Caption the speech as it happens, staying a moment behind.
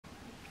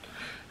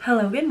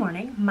Hello, good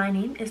morning. My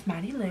name is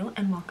Maddie Lou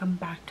and welcome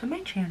back to my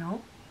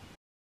channel.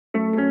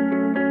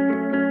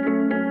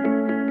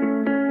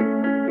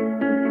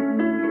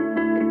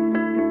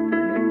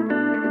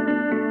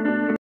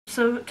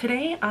 So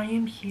today I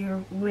am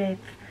here with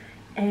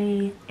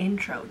a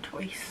intro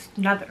to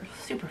another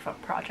super fun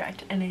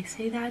project, and I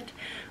say that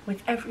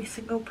with every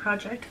single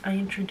project I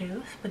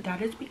introduce, but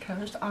that is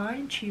because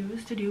I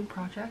choose to do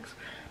projects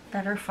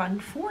that are fun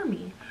for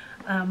me.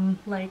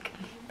 Like,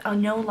 I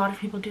know a lot of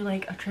people do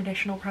like a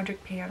traditional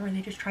project pan where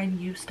they just try and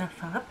use stuff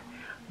up,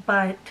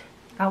 but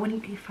that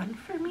wouldn't be fun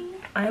for me.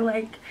 I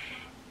like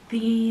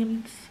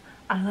themes,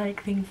 I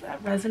like things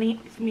that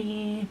resonate with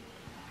me,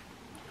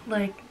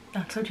 like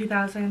Not So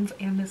 2000s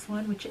and this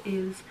one, which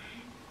is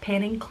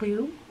Panning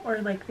Clue, or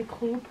like the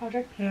Clue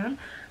Project Pan.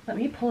 Let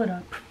me pull it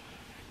up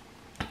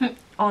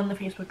on the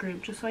Facebook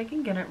group just so I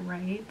can get it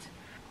right.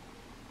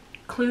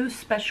 Clue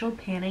Special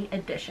Panning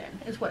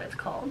Edition is what it's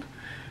called,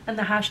 and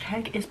the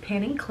hashtag is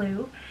Panning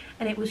Clue,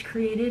 and it was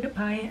created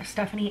by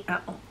Stephanie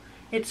L.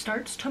 It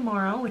starts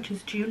tomorrow, which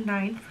is June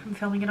 9th. I'm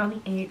filming it on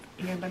the 8th,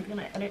 and I'm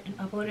gonna edit and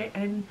upload it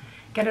and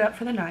get it up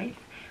for the 9th.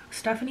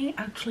 Stephanie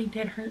actually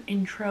did her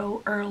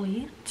intro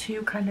early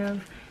to kind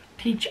of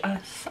teach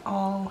us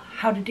all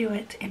how to do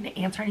it and to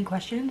answer any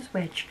questions,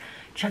 which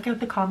check out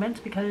the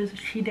comments because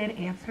she did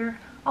answer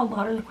a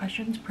lot of the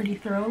questions pretty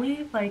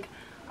thoroughly. Like,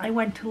 I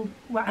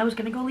was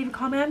gonna go leave a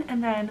comment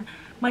and then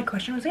my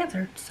question was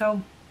answered.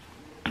 So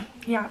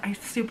yeah, I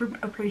super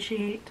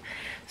appreciate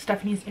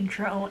Stephanie's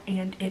intro,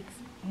 and it's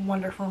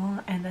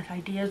wonderful and this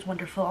idea is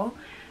wonderful.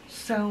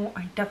 So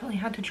I definitely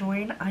had to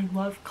join. I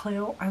love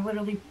Clue. I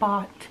literally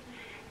bought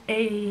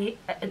a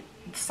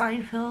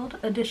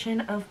Seinfeld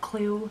edition of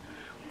Clue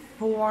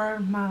for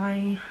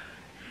my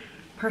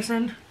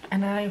person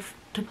and I've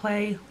to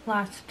play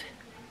last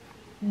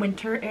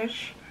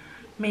winter-ish,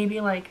 maybe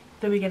like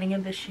the beginning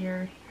of this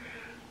year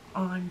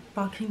on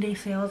Boxing Day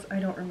sales. I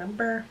don't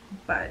remember,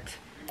 but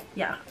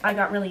yeah, I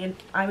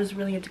was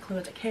really into Clue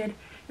as a kid.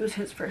 It was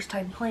his first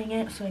time playing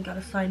it, so I got a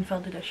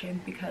Seinfeld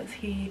edition because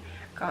he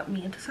got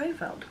me into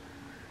Seinfeld.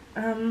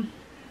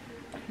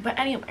 But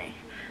anyway,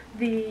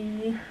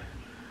 the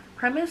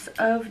premise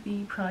of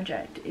the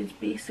project is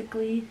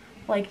basically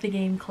like the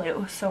game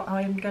Clue. So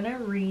I'm gonna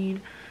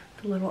read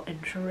the little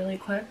intro really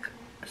quick,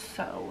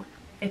 so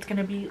it's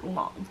gonna be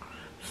long.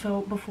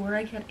 So before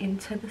I get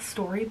into the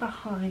story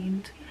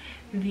behind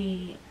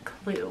the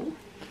Clue,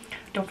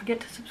 don't forget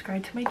to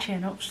subscribe to my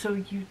channel so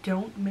you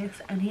don't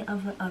miss any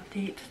of the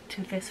updates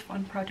to this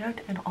fun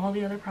project and all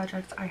the other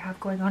projects I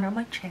have going on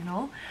my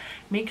channel.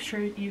 Make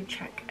sure you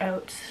check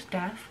out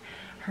Steph,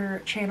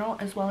 her channel,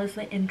 as well as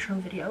the intro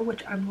video,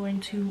 which I'm going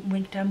to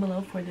link down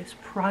below for this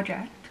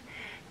project.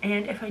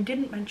 And if I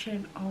didn't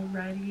mention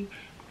already,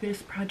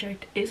 this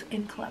project is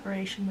in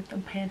collaboration with the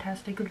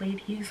Fantastic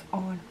Ladies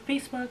on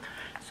Facebook,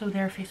 so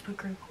their Facebook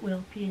group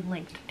will be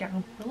linked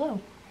down below.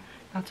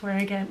 That's where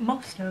I get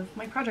most of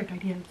my project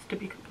ideas, to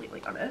be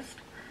completely honest.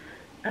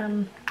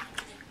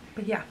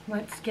 But yeah,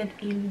 let's get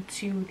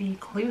into the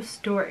Clue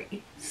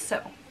story.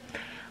 So,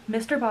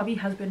 Mr. Bobby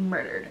has been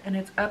murdered, and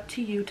it's up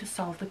to you to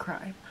solve the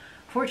crime.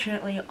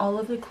 Fortunately, all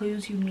of the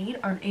clues you need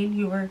are in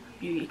your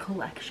beauty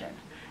collection.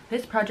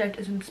 This project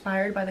is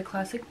inspired by the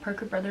classic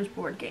Parker Brothers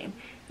board game.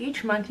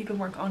 Each month you can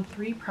work on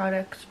 3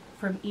 products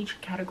from each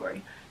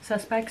category: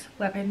 suspects,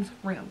 weapons,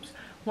 rooms.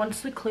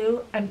 Once the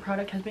clue and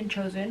product has been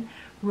chosen,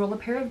 roll a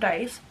pair of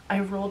dice.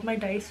 I've rolled my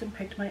dice and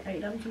picked my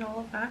items and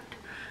all of that.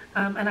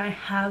 And I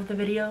have the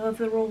video of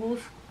the rolls,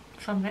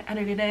 so I'm going to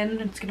edit it in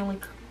and it's going to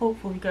look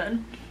hopefully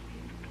good.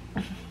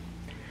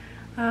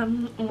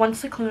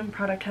 Once the clue and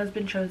product has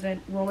been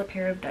chosen, roll a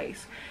pair of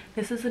dice.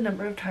 This is the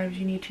number of times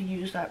you need to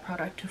use that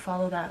product to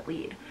follow that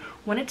lead.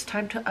 When it's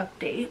time to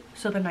update,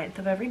 so the 9th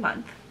of every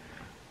month,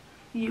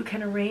 you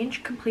can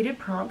arrange completed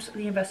prompts,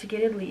 the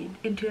investigated lead,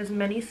 into as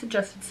many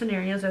suggested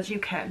scenarios as you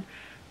can.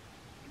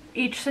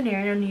 Each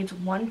scenario needs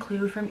 1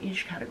 clue from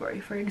each category.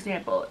 For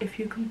example, if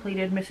you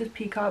completed Mrs.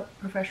 Peacock,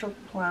 Professor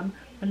Plum,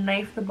 the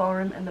knife, the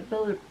ballroom, and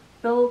the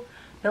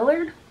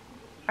billiard?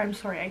 I'm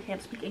sorry, I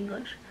can't speak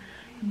English.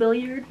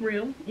 Billiard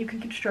room, you can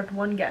construct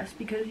 1 guess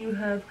because you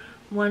have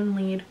 1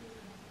 lead,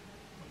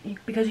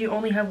 because you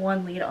only have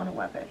 1 lead on a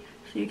weapon.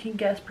 So you can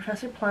guess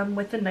Professor Plum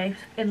with the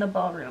knife in the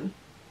ballroom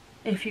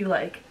if you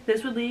like.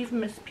 This would leave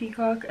Miss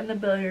Peacock in the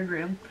billiard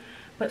room,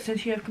 but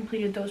since you have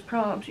completed those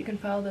prompts, you can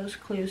follow those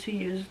clues to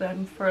use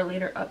them for a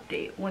later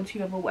update once you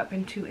have a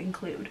weapon to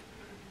include.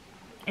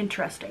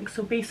 Interesting.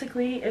 So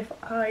basically, if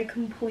I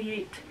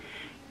complete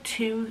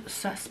 2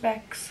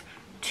 suspects,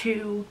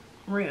 2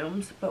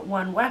 rooms, but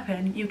 1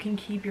 weapon, you can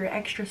keep your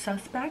extra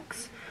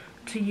suspects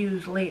to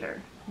use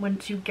later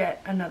once you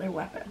get another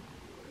weapon.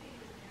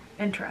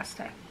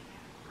 Interesting.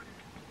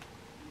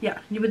 Yeah,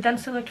 you would then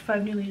select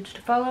 5 new leads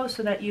to follow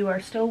so that you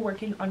are still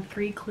working on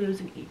 3 clues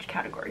in each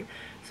category.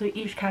 So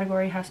each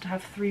category has to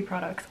have 3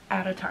 products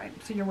at a time.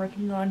 So you're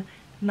working on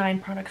 9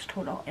 products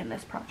total in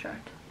this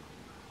project.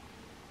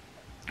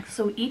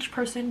 So each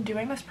person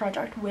doing this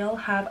project will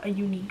have a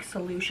unique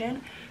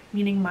solution,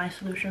 meaning my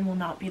solution will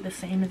not be the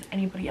same as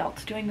anybody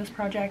else doing this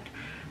project.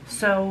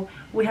 So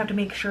we have to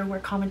make sure we're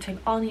commenting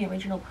on the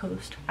original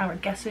post our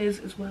guesses,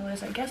 as well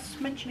as, I guess,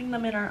 mentioning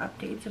them in our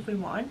updates if we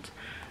want.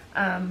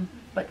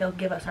 But they'll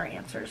give us our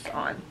answers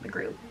on the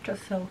group,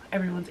 just so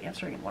everyone's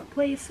answering in one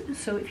place.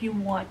 So if you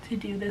want to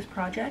do this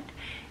project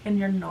and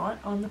you're not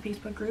on the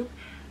Facebook group,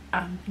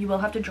 you will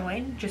have to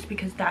join, just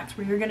because that's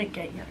where you're gonna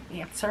get your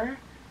answer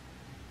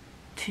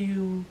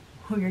to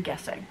who you're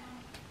guessing.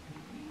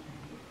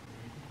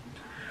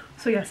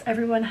 So yes,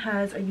 everyone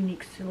has a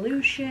unique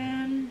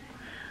solution.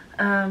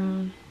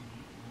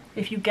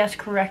 If you guess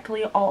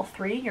correctly all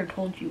three, you're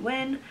told you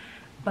win,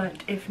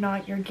 but if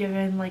not, you're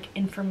given like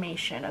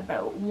information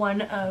about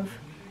one of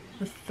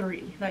the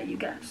three that you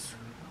guess.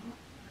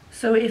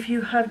 So if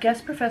you have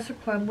guessed Professor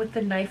Plum with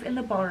the knife in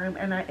the ballroom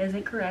and that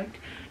isn't correct,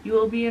 you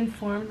will be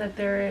informed that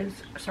there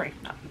is,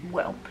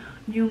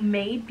 you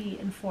may be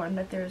informed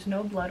that there is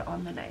no blood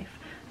on the knife.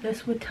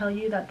 This would tell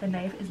you that the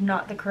knife is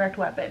not the correct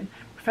weapon.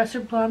 Professor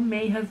Plum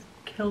may have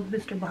killed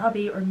Mr.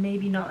 Bobby, or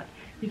maybe not.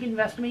 You can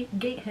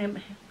investigate him.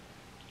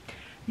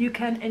 You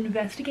can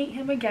investigate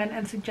him again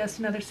and suggest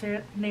another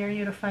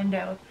scenario to find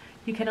out.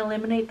 You can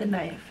eliminate the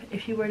knife.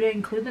 If you were to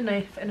include the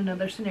knife in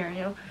another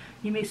scenario,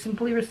 you may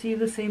simply receive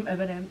the same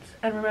evidence.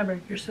 And remember,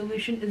 your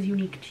solution is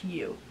unique to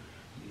you.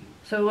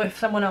 So if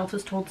someone else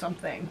is told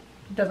something,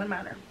 it doesn't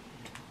matter.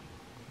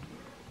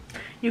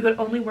 You could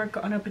only work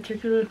on a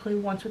particular clue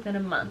once within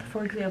a month.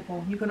 For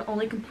example, you can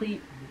only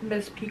complete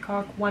Miss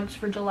Peacock once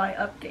for July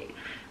update.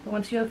 But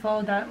once you have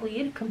followed that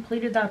lead,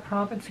 completed that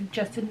prompt, and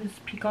suggested Miss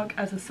Peacock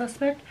as a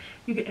suspect,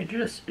 you can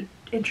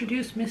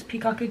introduce Miss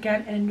Peacock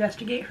again and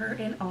investigate her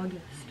in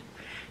August.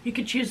 You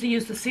could choose to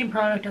use the same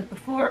product as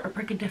before or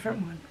pick a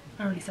different one.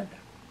 I already said that.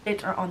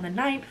 Dates are on the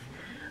 9th.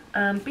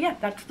 But yeah,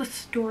 that's the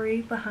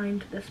story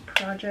behind this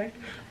project.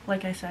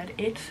 Like I said,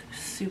 it's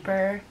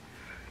super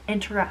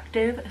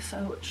interactive,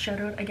 so shout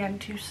out again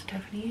to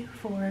Stephanie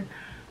for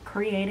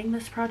creating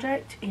this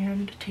project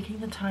and taking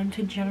the time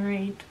to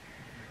generate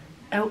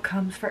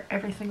outcomes for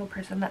every single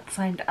person that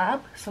signed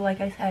up. So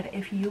like I said,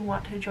 if you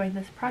want to join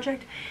this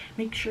project,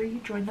 make sure you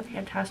join the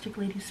Fantastic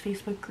Ladies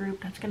Facebook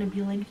group. That's going to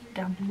be linked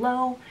down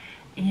below,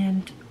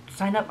 and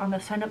sign up on the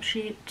sign up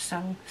sheet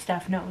so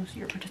Steph knows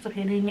you're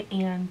participating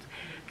and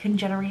can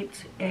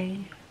generate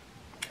a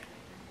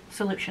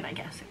solution, I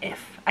guess.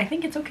 If I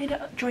think it's okay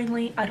to join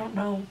late, I don't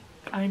know.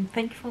 I'm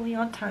thankfully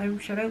on time,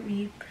 shout out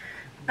me.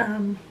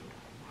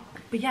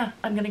 But yeah,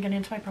 I'm gonna get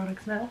into my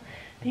products now.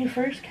 The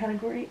first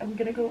category I'm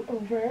gonna go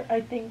over,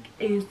 I think,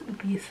 is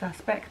the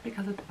suspects,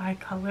 because it's by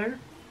color,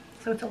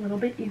 so it's a little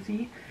bit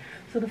easy.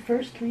 So the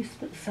first three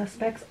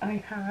suspects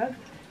I have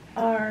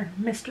are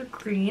Mr.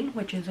 Green,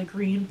 which is a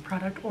green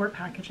product or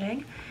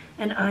packaging,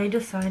 and I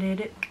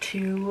decided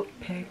to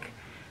pick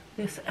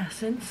this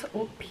Essence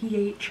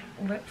PH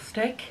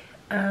lipstick.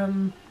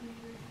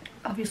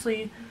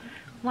 Obviously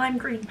lime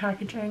green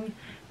packaging.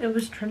 It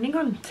was trending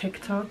on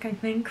TikTok, I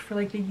think, for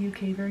like the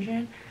UK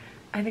version.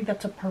 I think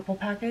that's a purple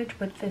package,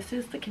 but this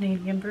is the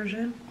Canadian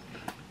version.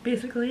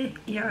 Basically,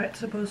 yeah, it's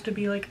supposed to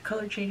be like a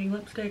color changing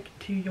lipstick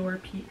to your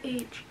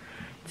pH.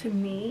 To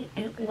me,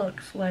 it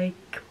looks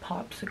like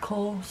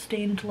popsicle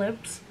stained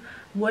lips.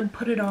 Would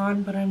put it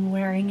on, but I'm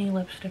wearing a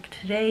lipstick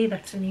today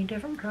that's in a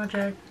different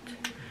project,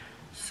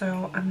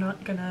 so I'm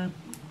not gonna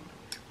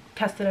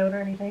test it out or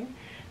anything.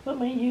 But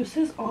my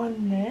uses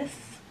on this,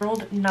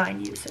 rolled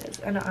 9 uses,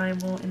 and I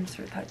will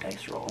insert that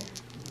dice roll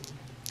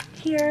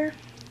here.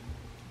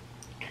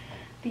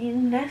 The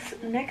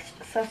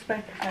next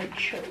suspect I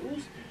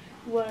chose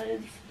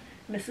was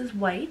Mrs.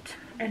 White,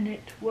 and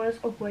it was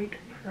a white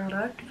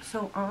product,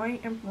 so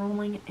I am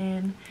rolling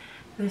in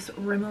this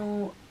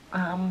Rimmel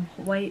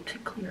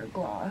white clear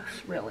gloss,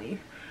 really,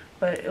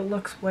 but it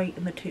looks white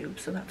in the tube,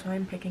 so that's why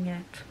I'm picking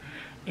it.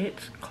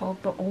 It's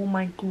called the Oh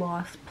My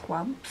Gloss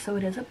Plump, so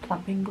it is a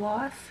plumping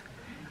gloss.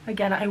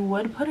 Again, I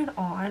would put it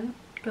on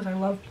because I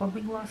love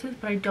plumping glosses,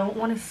 but I don't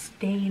want to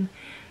stain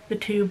the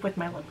tube with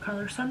my lip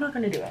color, so I'm not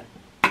going to do it.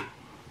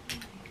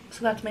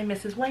 So that's my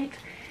Mrs. White,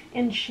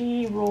 and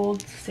she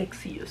rolled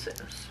 6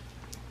 uses.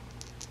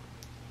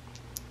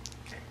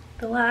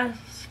 The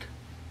last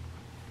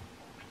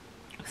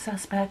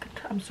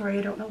suspect, I'm sorry,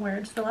 I don't know where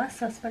it's, the last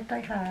suspect I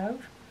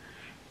have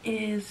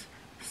is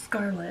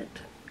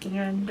Scarlet,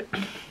 and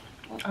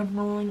I'm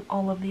rolling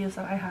all of these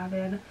that I have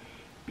in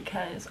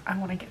because I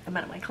want to get them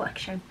out of my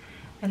collection.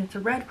 And it's a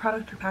red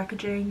product or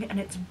packaging, and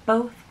it's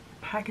both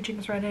packaging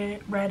is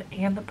red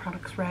and the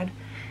product's red,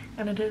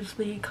 and it is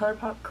the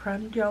ColourPop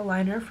Creme Gel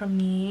Liner from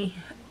the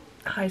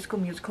High School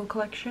Musical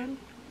collection,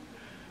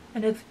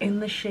 and it's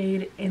in the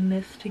shade In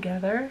This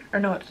Together, or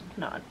no, it's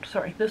not,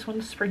 sorry, this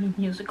one's Spring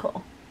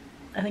Musical.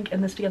 I think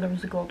In This Together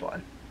was the gold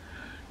one.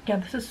 Yeah,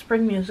 this is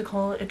Spring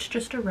Musical. It's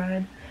just a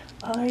red.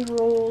 I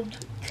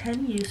rolled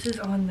 10 uses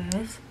on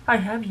this. I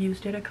have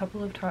used it a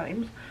couple of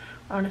times.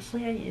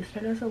 Honestly, I used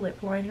it as a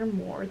lip liner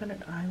more than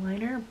an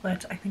eyeliner,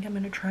 but I think I'm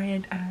going to try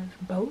it as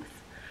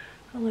both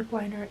a lip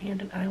liner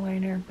and an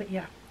eyeliner. But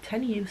yeah,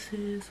 10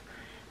 uses.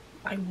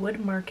 I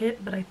would mark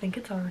it, but I think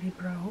it's already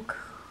broke.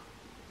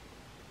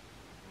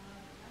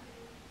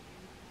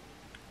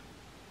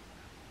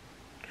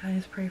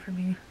 Guys, pray for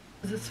me.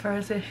 As far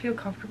as I feel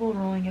comfortable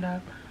rolling it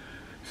up.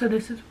 So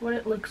this is what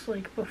it looks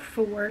like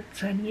before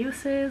 10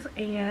 uses,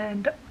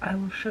 and I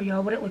will show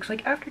y'all what it looks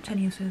like after 10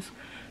 uses.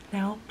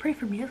 Now, pray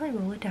for me as I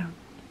roll it down.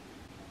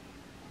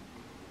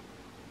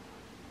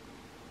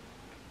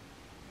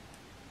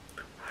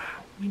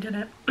 We did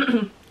it.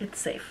 It's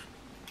safe.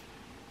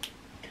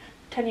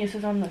 10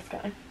 uses on this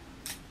guy.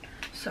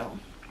 So,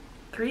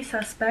 3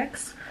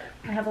 suspects.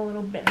 I have a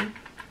little bin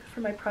for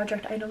my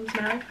project items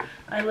now.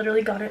 I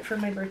literally got it for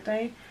my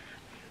birthday.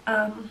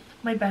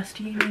 My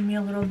bestie made me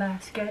a little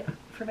basket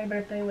for my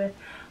birthday with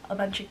a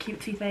bunch of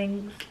cutesy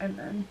things and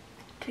then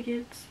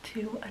tickets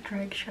to a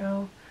drag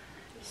show.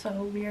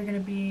 So we are going to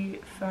be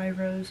 5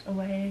 rows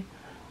away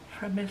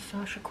from Miss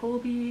Sasha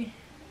Colby,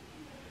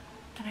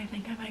 and I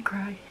think I might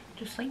cry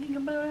just thinking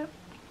about it.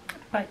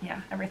 But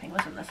yeah, everything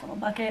was in this little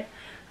bucket,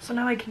 so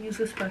now I can use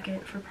this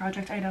bucket for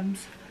project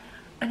items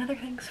and other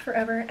things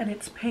forever, and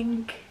it's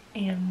pink,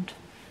 and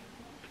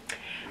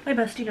my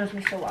bestie knows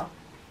me so well.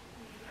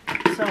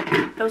 So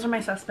those are my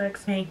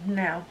suspects. Okay,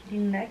 now the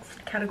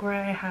next category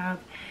I have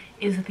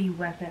is the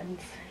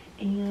weapons,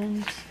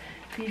 and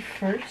the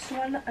first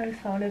one I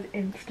thought of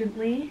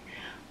instantly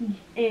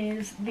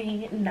is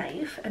the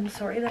knife. And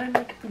sorry that I'm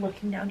like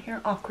looking down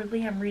here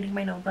awkwardly, I'm reading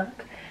my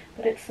notebook,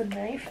 but it's the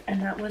knife,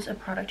 and that was a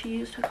product you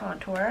use to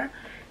contour,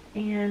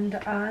 and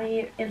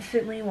I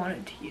instantly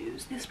wanted to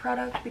use this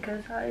product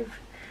because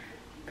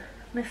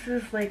this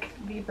is like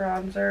the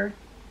bronzer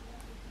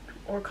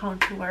or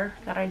contour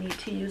that I need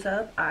to use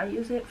up. I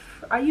use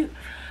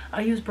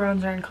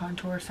bronzer and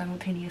contour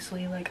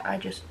simultaneously. Like, I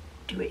just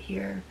do it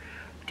here,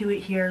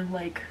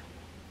 like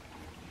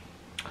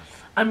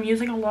I'm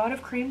using a lot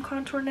of cream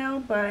contour now,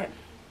 but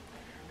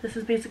this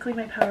is basically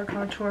my powder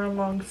contour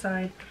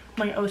alongside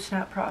my Oh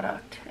Snap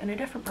product and a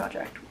different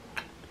project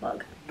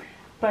plug.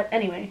 But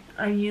anyway,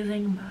 I'm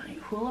using my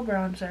Hoola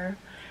bronzer.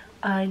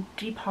 I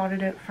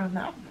depotted it from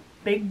that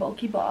big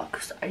bulky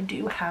box. I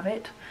do have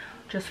it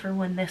just for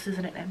when this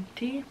isn't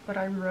empty, but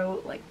I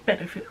wrote like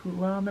Benefit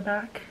Hoola on the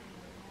back,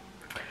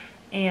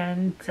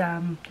 and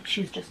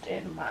she's just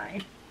in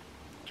my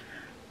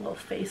little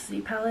Face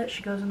Z palette.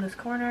 She goes in this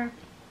corner,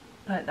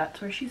 but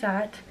that's where she's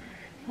at.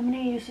 How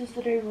many uses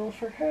did I roll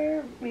for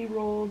her? We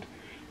rolled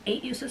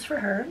 8 uses for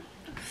her.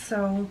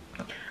 So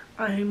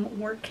I'm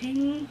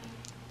working,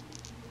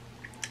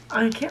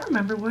 I can't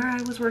remember where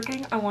I was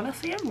working. I want to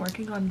say I'm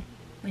working on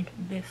like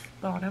this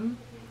bottom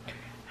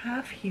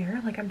half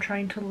here, like I'm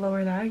trying to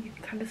lower that. You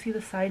can kind of see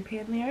the side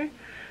pan there,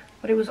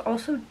 but it was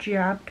also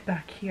jabbed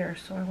back here,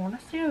 so I want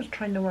to say I was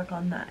trying to work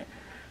on that.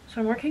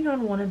 So I'm working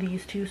on one of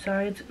these 2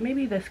 sides,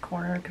 maybe this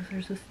corner because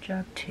there's this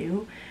jab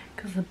too,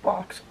 because the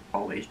box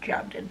always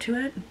jabbed into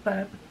it.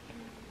 But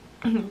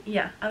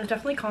yeah, I was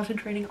definitely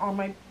concentrating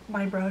on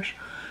my brush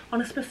on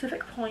a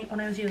specific point when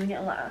I was using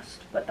it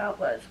last, but that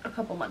was a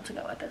couple months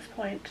ago at this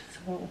point,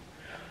 so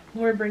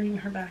we're bringing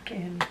her back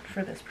in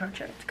for this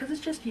project because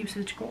it's just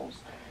usage goals.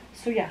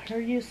 So yeah, her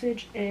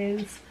usage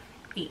is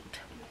 8.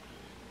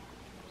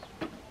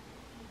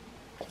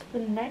 The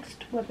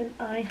next weapon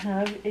I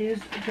have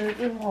is the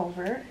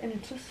revolver, and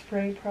it's a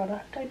spray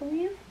product, I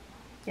believe.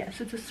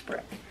 Yes, it's a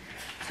spray.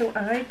 So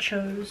I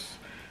chose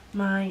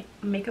my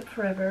Makeup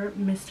Forever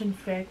Mist and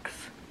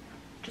Fix.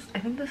 I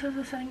think this is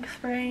a setting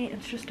spray.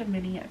 It's just a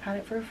mini. I've had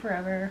it for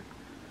forever.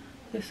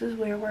 This is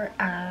where we're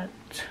at.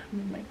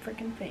 My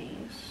freaking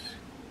face.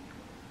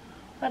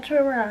 That's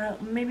where we're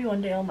at. Maybe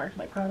one day I'll mark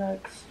my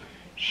products.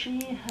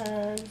 She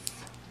has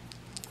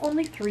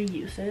only 3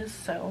 uses,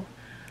 so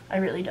I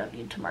really don't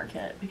need to mark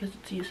it because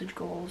it's usage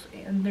goals,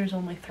 and there's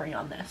only 3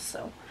 on this,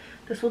 so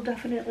this will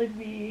definitely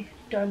be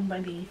done by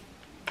the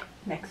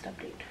next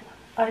update.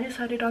 I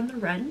decided on the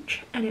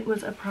wrench, and it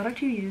was a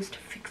product you use to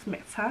fix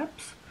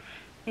mishaps,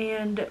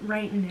 and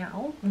right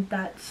now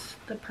that's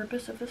the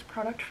purpose of this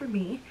product for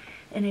me,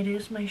 and it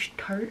is my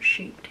Tarte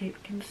Shape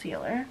Tape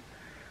Concealer.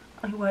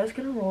 I was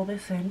gonna roll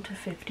this into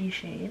 50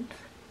 shades,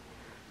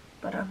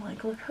 but I'm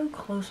like, look how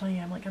close I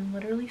am. Like, I'm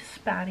literally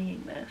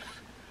spattying this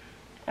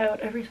out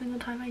every single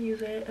time I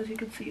use it. As you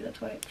can see, that's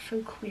why it's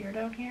so clear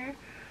down here.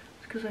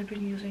 It's because I've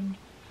been using,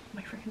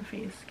 my freaking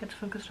face gets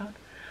focused on.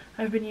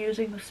 I've been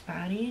using the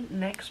spatty.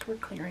 Next, we're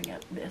clearing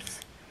up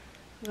this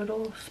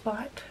little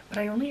spot, but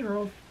I only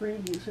rolled 3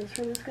 uses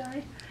for this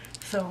guy,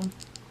 so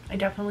I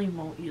definitely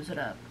won't use it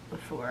up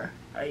before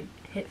I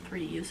hit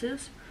 3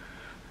 uses.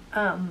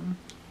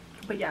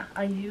 But yeah,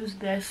 I use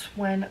this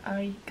when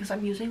because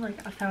I'm using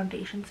like a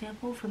foundation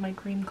sample for my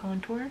cream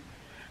contour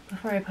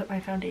before I put my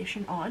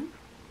foundation on.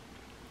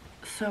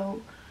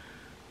 So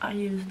I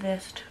use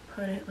this to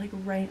put it like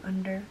right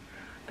under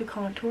the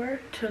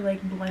contour to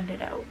like blend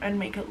it out and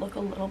make it look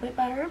a little bit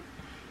better.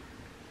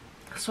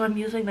 So I'm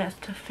using this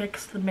to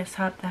fix the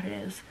mishap that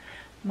is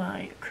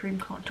my cream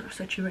contour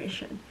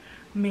situation.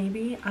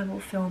 Maybe I will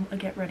film a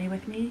get ready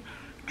with me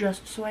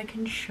just so I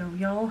can show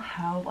y'all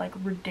how like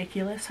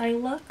ridiculous I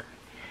look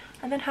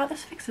and then how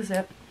this fixes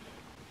it.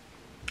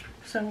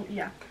 So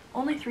yeah,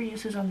 Only 3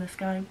 uses on this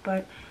guy,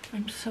 but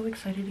I'm so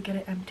excited to get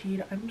it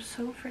emptied. I'm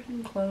so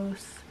freaking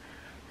close.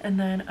 And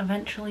then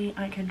eventually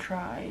I can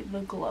try the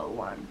glow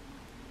one,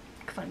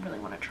 because I really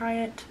want to try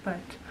it, but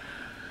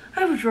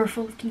I have a drawer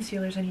full of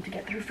concealers I need to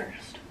get through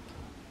first.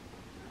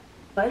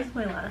 That is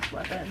my last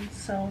weapon.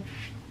 So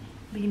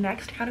the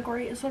next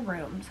category is the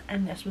rooms,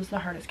 and this was the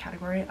hardest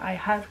category. I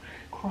have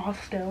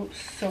crossed out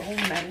so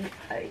many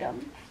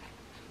items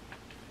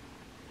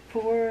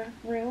for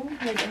room.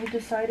 Like, I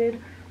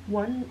decided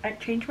I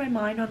changed my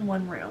mind on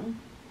one room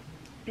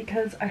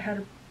because I had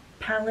a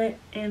palette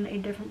in a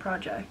different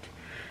project,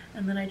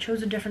 and then I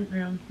chose a different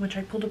room, which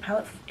I pulled a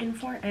palette in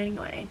for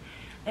anyway,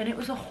 and it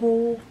was a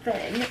whole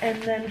thing.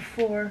 And then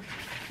for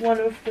one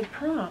of the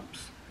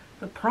prompts,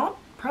 the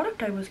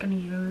product I was going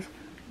to use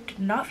did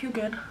not feel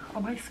good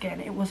on my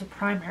skin. It was a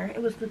primer.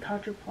 It was the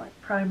Tatcha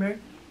primer,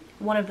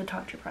 one of the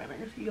Tatcha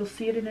primers. You'll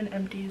see it in an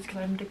empties because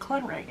I'm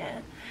decluttering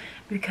it,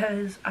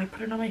 because I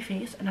put it on my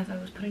face, and as I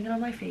was putting it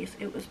on my face,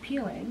 it was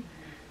peeling.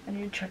 I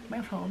need to check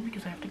my phone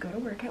because I have to go to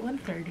work at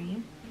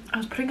 1:30. I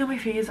was putting it on my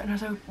face, and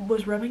as I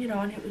was rubbing it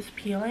on, it was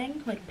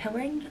peeling, like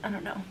pilling, I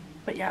don't know.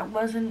 But yeah, it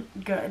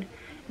wasn't good,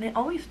 and it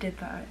always did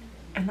that,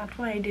 and that's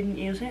why I didn't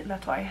use it, and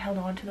that's why I held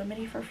on to the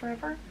mini for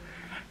forever.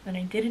 Then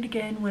I did it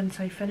again once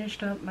I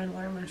finished up my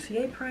Laura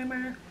Mercier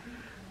primer,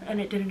 and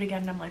it did it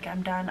again, and I'm like,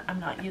 I'm done, I'm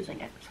not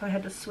using it. So I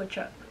had to switch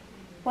up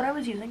what I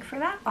was using for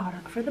that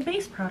product, for the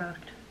base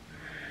product.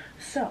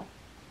 So,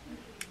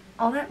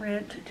 all that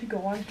rant to go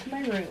on to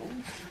my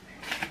rooms.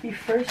 The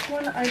first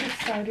one I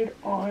decided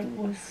on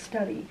was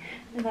Study,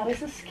 and that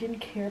is a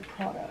skincare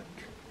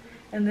product.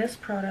 And this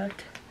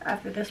product,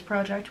 after this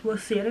project, we'll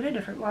see it in a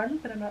different one,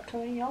 but I'm not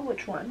telling y'all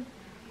which one.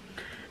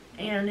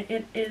 And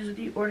it is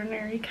the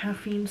Ordinary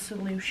Caffeine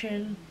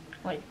Solution.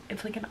 Like,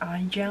 it's like an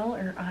eye gel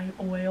or eye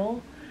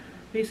oil.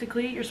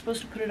 Basically, you're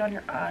supposed to put it on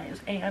your eyes,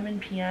 AM and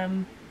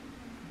PM.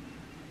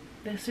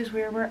 This is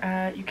where we're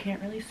at. You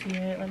can't really see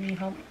it. Let me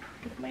help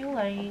with my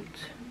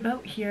light.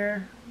 About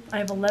here, I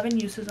have 11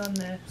 uses on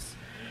this.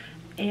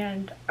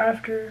 And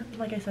after,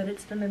 like I said,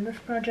 it's done in this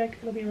project,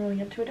 it'll be rolling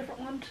into a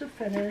different one to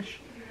finish.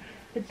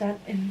 But that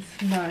is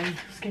my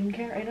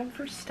skincare item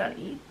for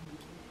Study.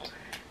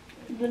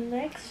 The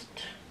next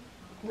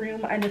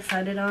room I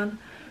decided on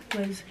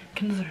was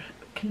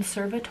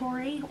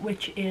Conservatory,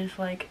 which is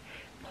like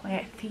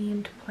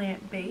plant-themed,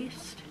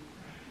 plant-based.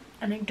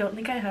 And I don't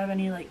think I have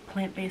any like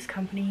plant-based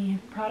company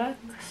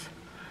products.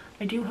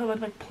 I do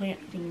have like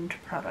plant-themed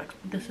products,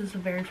 but this is the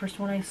very first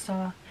one I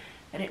saw,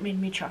 and it made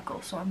me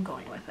chuckle, so I'm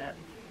going with it.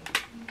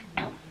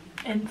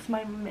 And it's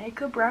my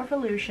Makeup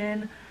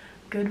Revolution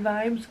Good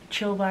Vibes,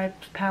 Chill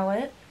Vibes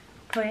palette.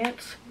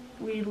 Plants,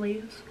 weed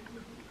leaves.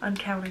 I'm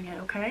counting it,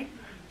 okay?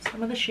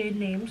 Some of the shade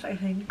names, I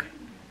think.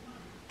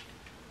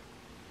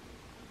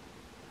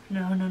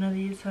 No, none of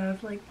these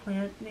have like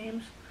plant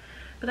names,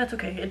 but that's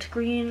okay. It's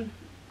green.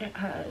 It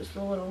has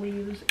the little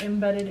leaves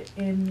embedded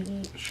in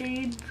the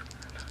shades.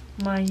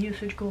 My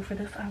usage goal for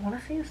this, I want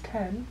to say, is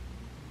 10.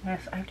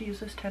 Yes, I have to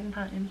use this 10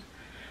 times.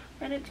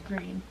 And it's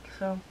green,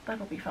 so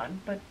that'll be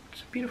fun. But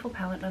it's a beautiful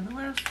palette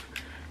nonetheless.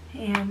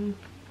 And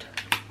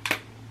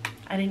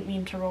I didn't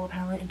mean to roll a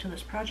palette into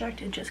this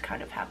project. It just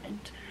kind of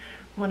happened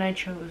when I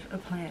chose a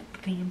plant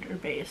themed or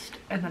based,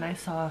 and then I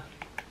saw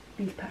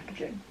these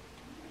packaging.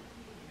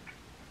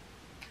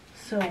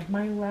 So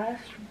my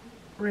last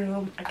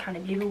room I kind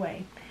of gave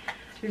away.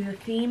 The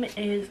theme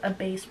is a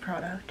base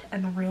product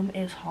and the room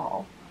is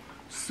haul.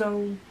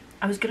 So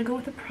I was gonna go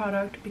with a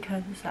product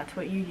because that's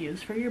what you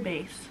use for your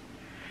base,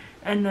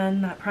 and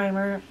then that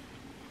primer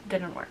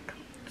didn't work.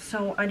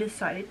 So I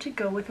decided to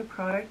go with a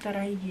product that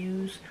I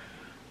use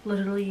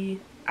literally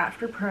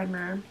after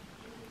primer,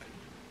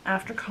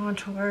 after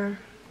contour,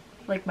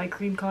 like my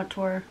cream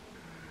contour,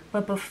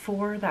 but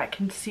before that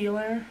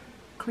concealer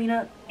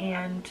cleanup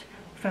and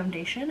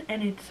foundation.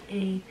 And it's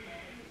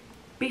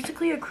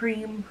basically a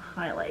cream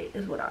highlight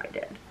is what I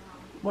did,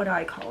 what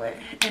I call it.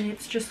 And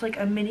it's just like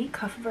a mini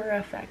Cover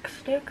FX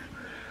stick.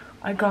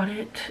 I got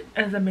it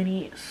as a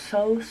mini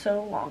so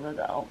long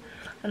ago,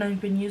 and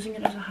I've been using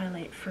it as a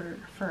highlight for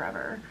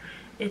forever.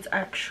 It's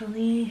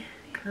actually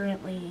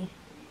currently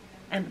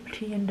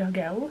empty and dug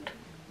out,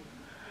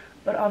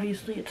 but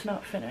obviously it's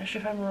not finished.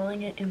 If I'm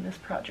rolling it in this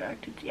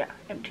project, it's, yeah,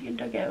 empty and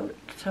dug out.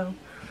 So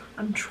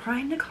I'm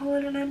trying to call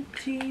it an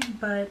empty,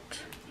 but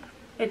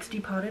it's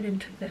depotted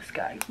into this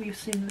guy. We've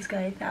seen this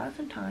guy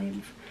 1,000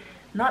 times.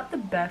 Not the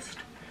best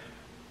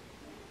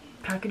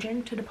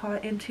packaging to depot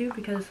into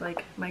because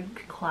like my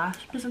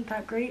clasp isn't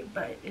that great,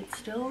 but it's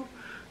still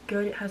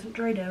good. It hasn't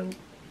dried out.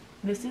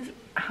 This is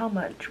how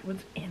much was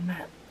in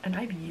that, and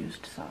I've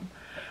used some.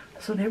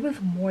 So there was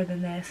more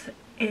than this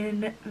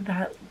in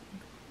that,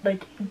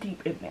 like,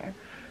 deep in there.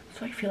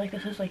 So I feel like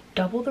this is like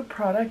double the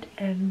product,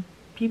 and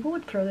people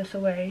would throw this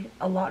away.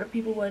 A lot of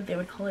people would. They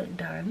would call it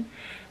done.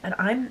 And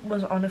I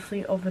was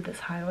honestly over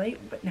this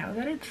highlight, but now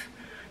that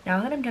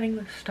I'm getting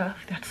the stuff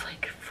that's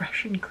like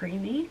fresh and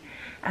creamy,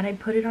 and I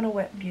put it on a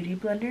wet beauty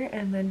blender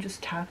and then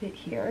just tap it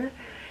here.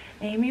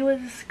 Amy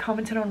was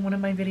commented on one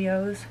of my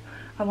videos.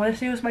 I want to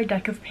say it was my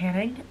deck of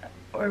panning.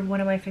 or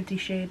one of my 50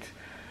 shades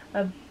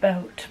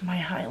about my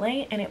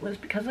highlight, and it was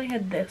because I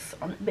had this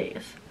on the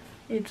base.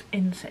 It's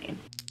insane.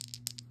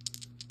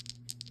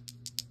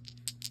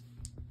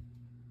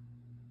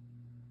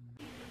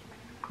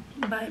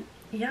 But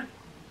yeah,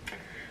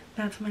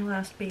 that's my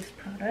last base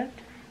product.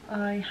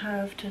 I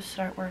have to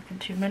start work in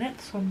 2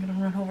 minutes, so I'm gonna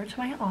run over to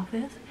my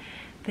office.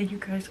 Thank you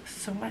guys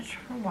so much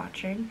for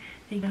watching.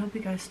 I hope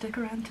you guys stick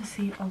around to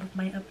see all of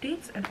my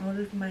updates and all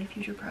of my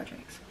future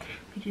projects.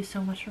 Thank you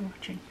so much for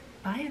watching.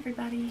 Bye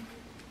everybody!